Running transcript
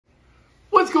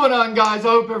What's going on, guys? I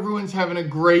hope everyone's having a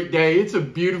great day. It's a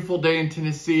beautiful day in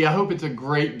Tennessee. I hope it's a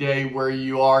great day where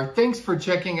you are. Thanks for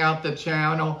checking out the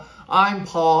channel. I'm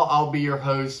Paul. I'll be your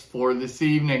host for this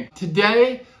evening.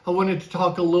 Today, I wanted to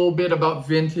talk a little bit about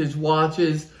vintage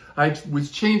watches. I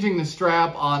was changing the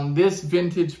strap on this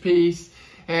vintage piece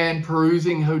and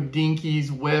perusing Hodinkee's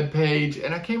webpage,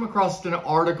 and I came across an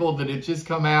article that had just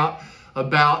come out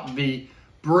about the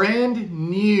brand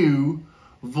new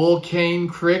Vulcain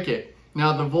cricket.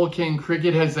 Now, the Vulcain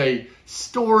cricket has a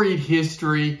storied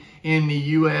history in the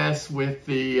U.S. with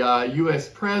the U.S.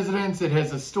 presidents. It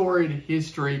has a storied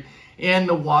history in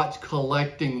the watch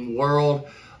collecting world.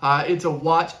 It's a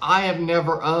watch I have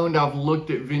never owned. I've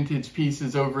looked at vintage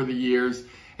pieces over the years,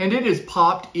 and it has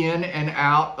popped in and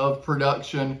out of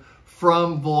production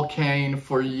from Vulcain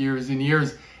for years and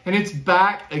years. And it's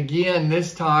back again,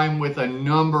 this time with a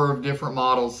number of different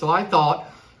models. So I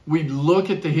thought we'd look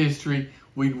at the history,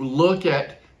 we'd look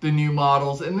at the new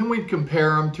models, and then we'd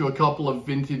compare them to a couple of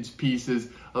vintage pieces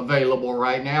available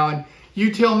right now. And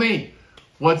you tell me,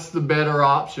 what's the better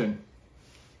option?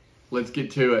 Let's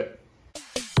get to it.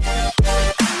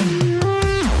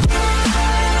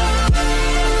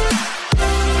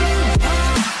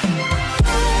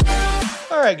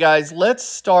 All right, guys, let's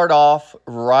start off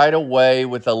right away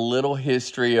with a little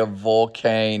history of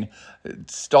Vulcain.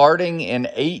 Starting in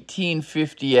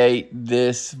 1858,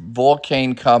 this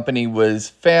Vulcain company was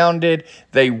founded.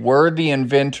 They were the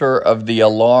inventor of the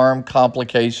alarm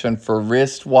complication for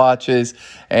wristwatches,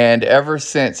 and ever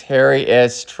since Harry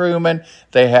S. Truman,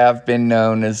 they have been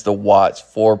known as the watch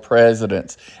for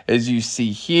presidents. As you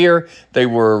see here, they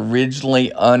were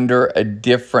originally under a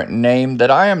different name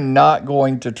that I am not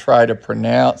going to try to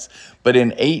pronounce, but in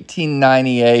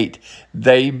 1898,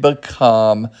 they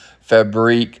become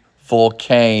Fabrique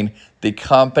Vulcain, the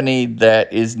company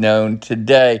that is known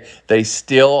today. They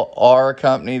still are a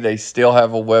company. They still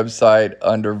have a website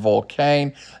under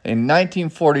Vulcain. In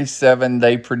 1947,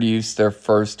 they produced their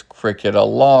first cricket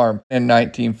alarm. In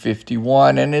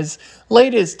 1951, and as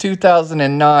late as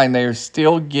 2009, they are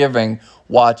still giving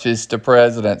watches to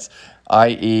presidents,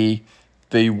 i.e.,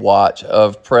 the watch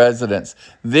of presidents.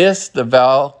 This, the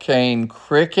Vulcain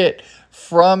cricket,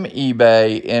 from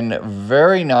eBay, in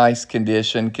very nice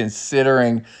condition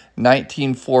considering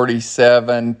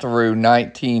 1947 through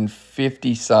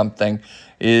 1950 something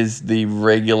is the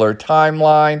regular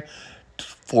timeline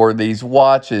for these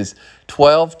watches.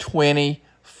 12.20,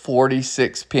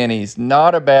 46 pennies.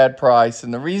 Not a bad price,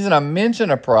 and the reason I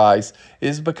mention a price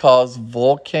is because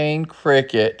Vulcain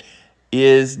cricket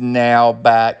is now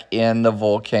back in the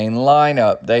Vulcain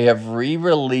lineup. They have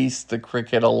re-released the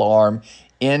cricket alarm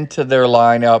into their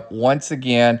lineup once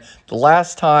again. The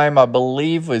last time, I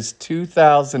believe, was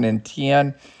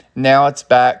 2010. Now it's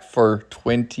back for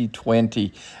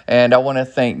 2020. And I want to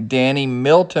thank Danny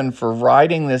Milton for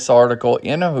writing this article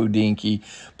in a Hodinkee,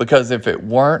 because if it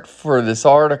weren't for this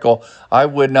article, I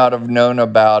would not have known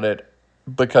about it,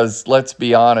 because let's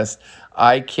be honest,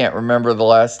 I can't remember the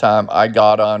last time I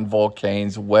got on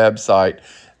Vulcain's website.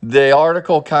 The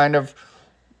article kind of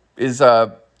is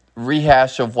a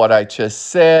rehash of what I just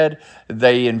said.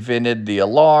 They invented the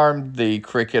alarm. The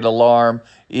cricket alarm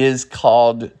is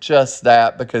called just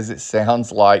that because it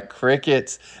sounds like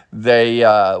crickets. They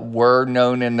were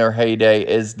known in their heyday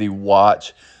as the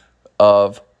watch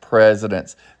of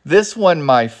presidents. This one,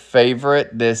 my favorite,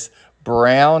 this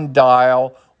brown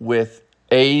dial with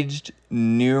aged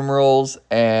numerals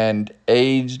and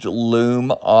aged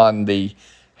lume on the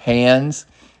hands.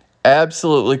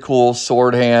 Absolutely cool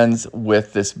sword hands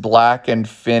with this blackened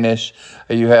finish.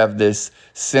 You have this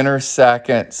center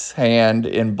seconds hand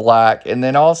in black, and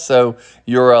then also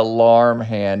your alarm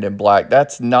hand in black.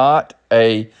 That's not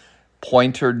a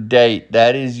pointer date.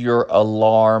 That is your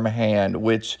alarm hand,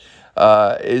 which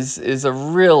is a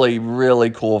really,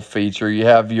 really cool feature. You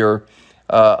have your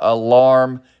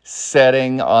alarm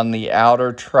setting on the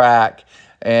outer track,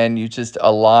 and you just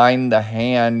align the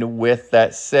hand with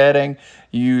that setting.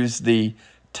 Use the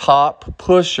top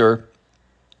pusher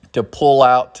to pull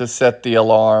out to set the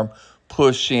alarm,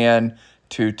 push in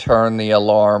to turn the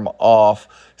alarm off.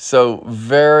 So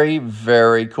very,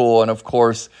 very cool. And of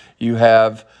course, you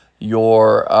have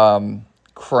your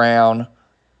crown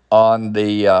on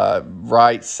the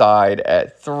right side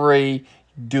at 3,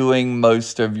 doing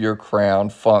most of your crown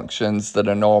functions that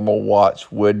a normal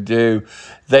watch would do.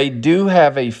 They do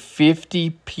have a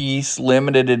 50-piece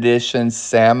limited edition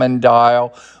salmon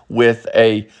dial with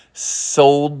a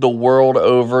sold the world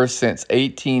over since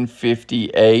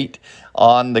 1858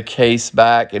 on the case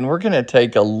back, and we're going to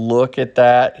take a look at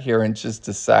that here in just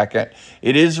a second.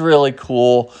 It is really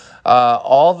cool.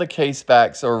 All the case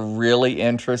backs are really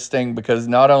interesting because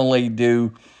not only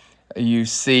do you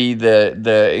see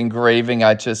the engraving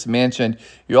I just mentioned,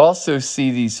 you also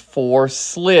see these 4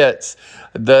 slits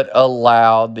that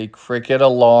allow the Cricket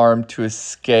alarm to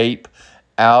escape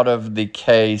out of the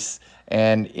case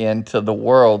and into the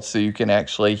world, so you can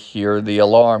actually hear the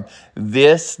alarm.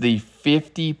 This, the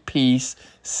 50-piece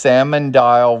salmon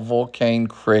dial Vulcain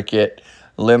Cricket,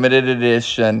 limited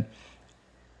edition,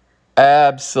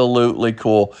 absolutely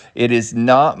cool. It is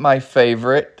not my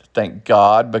favorite, thank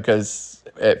God, because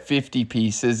at 50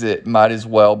 pieces, it might as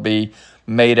well be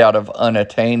made out of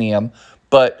unobtainium,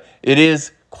 but it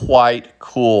is quite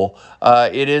cool.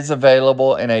 It is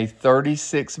available in a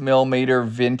 36mm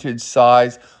vintage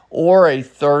size or a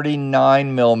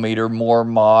 39mm more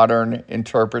modern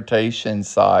interpretation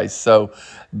size. So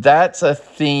that's a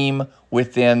theme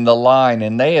within the line,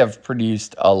 and they have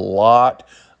produced a lot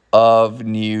of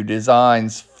new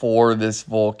designs for this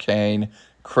Vulcain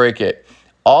Cricket,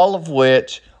 all of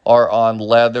which are on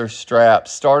leather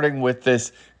straps, starting with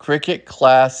this Cricket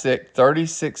Classic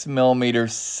 36mm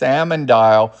salmon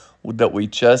dial that we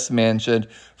just mentioned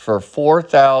for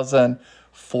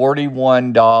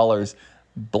 $4,041.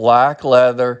 Black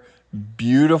leather,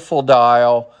 beautiful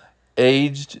dial,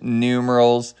 aged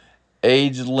numerals,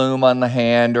 aged lume on the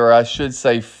hand, or I should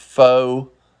say faux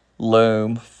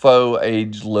lume, faux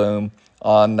aged lume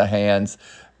on the hands.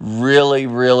 Really,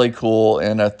 really cool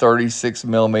in a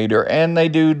 36mm, and they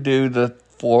do the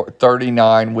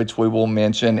 39, which we will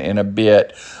mention in a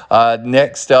bit.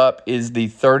 Next up is the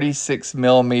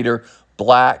 36mm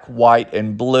black, white,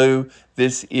 and blue.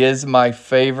 This is my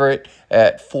favorite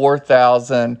at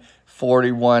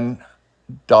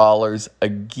 $4,041.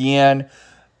 Again,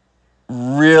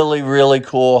 really, really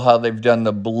cool how they've done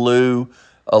the blue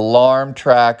alarm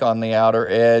track on the outer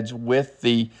edge with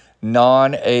the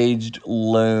non-aged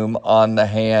lume on the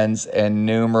hands and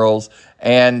numerals,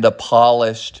 and the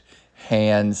polished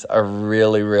hands. I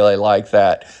really, really like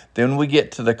that. Then we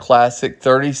get to the classic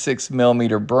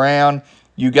 36mm brown.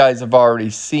 You guys have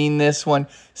already seen this one.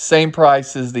 Same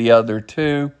price as the other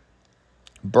two.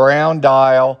 Brown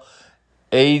dial,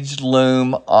 aged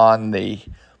lume on the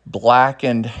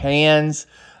blackened hands,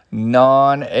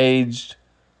 non-aged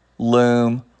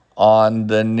lume on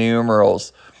the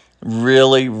numerals.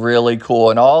 Really, really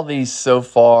cool. And all these so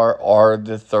far are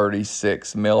the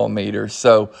 36mm.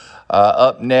 So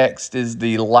up next is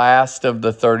the last of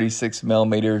the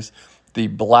 36mm, the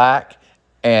black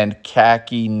and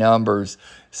khaki numbers.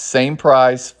 Same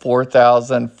price,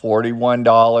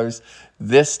 $4,041.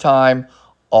 This time,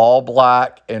 all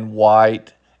black and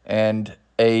white and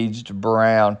aged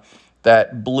brown.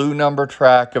 That blue number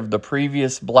track of the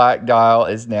previous black dial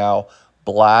is now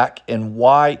black and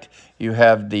white. You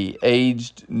have the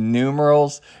aged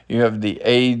numerals, you have the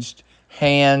aged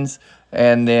hands,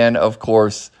 and then, of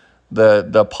course,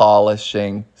 the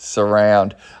polishing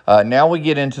surround. Now we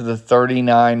get into the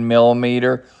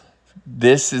 39mm.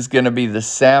 This is going to be the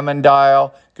salmon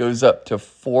dial. Goes up to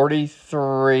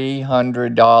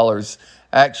 $4,300.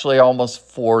 Actually,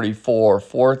 almost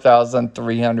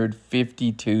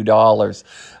 $4,352.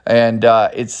 And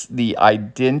it's the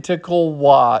identical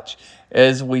watch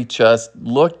as we just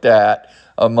looked at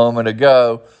a moment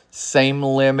ago. Same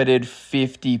limited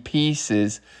 50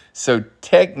 pieces. So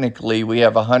technically, we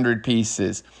have 100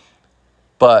 pieces.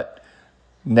 But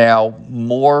now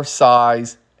more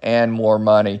size and more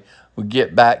money. We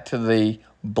get back to the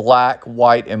black,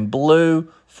 white, and blue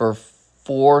for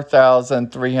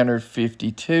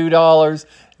 $4,352.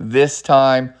 This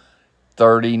time,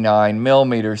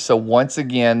 39mm. So once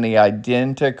again, the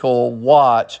identical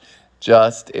watch,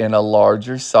 just in a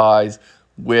larger size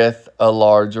with a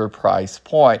larger price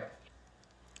point.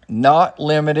 Not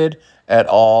limited at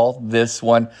all, this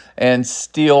one, and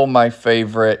still my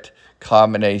favorite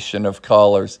combination of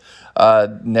colors.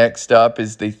 Next up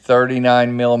is the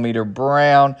 39mm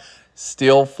brown,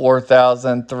 still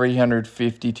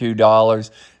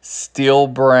 $4,352, still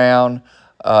brown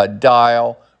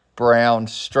dial, brown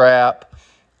strap,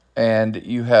 and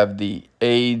you have the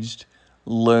aged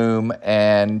lume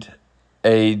and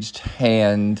aged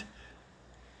hand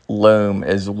lume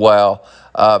as well.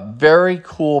 Very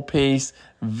cool piece.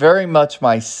 Very much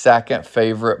my second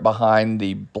favorite behind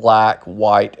the black,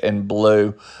 white, and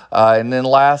blue. And then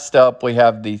last up, we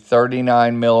have the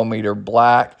 39mm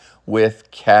black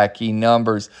with khaki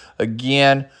numbers.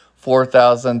 Again,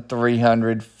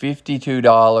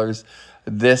 $4,352.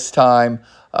 This time,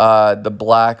 the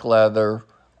black leather,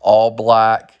 all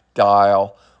black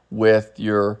dial with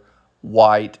your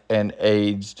white and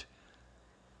aged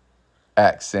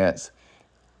accents.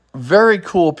 Very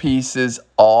cool pieces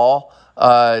all.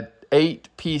 8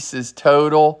 pieces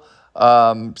total.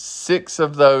 6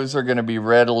 of those are going to be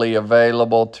readily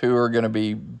available. 2 are going to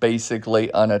be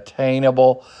basically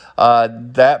unattainable.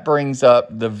 That brings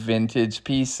up the vintage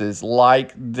pieces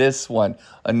like this one,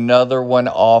 another one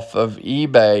off of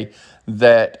eBay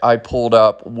that I pulled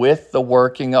up with the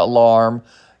working alarm.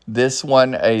 This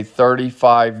one a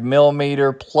 35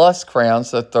 millimeter plus crown,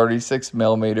 so 36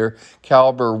 millimeter,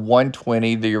 caliber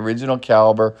 120, the original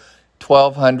caliber,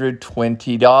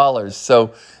 $1,220.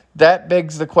 So that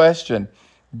begs the question,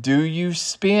 do you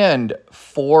spend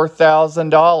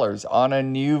 $4,000 on a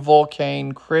new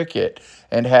Vulcain Cricket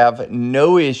and have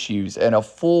no issues and a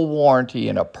full warranty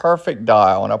and a perfect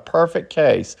dial and a perfect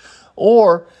case?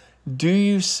 Or do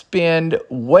you spend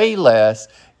way less,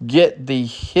 get the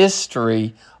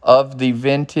history of the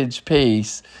vintage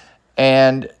piece,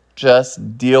 and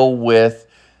just deal with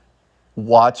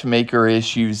watchmaker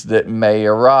issues that may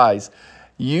arise?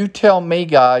 You tell me,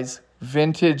 guys,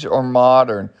 vintage or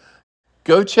modern.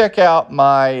 Go check out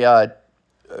my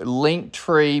link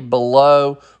tree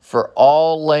below for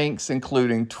all links,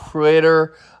 including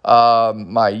Twitter,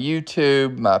 my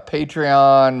YouTube, my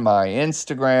Patreon, my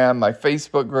Instagram, my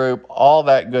Facebook group, all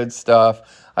that good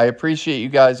stuff. I appreciate you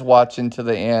guys watching to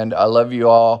the end. I love you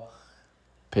all.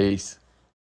 Peace.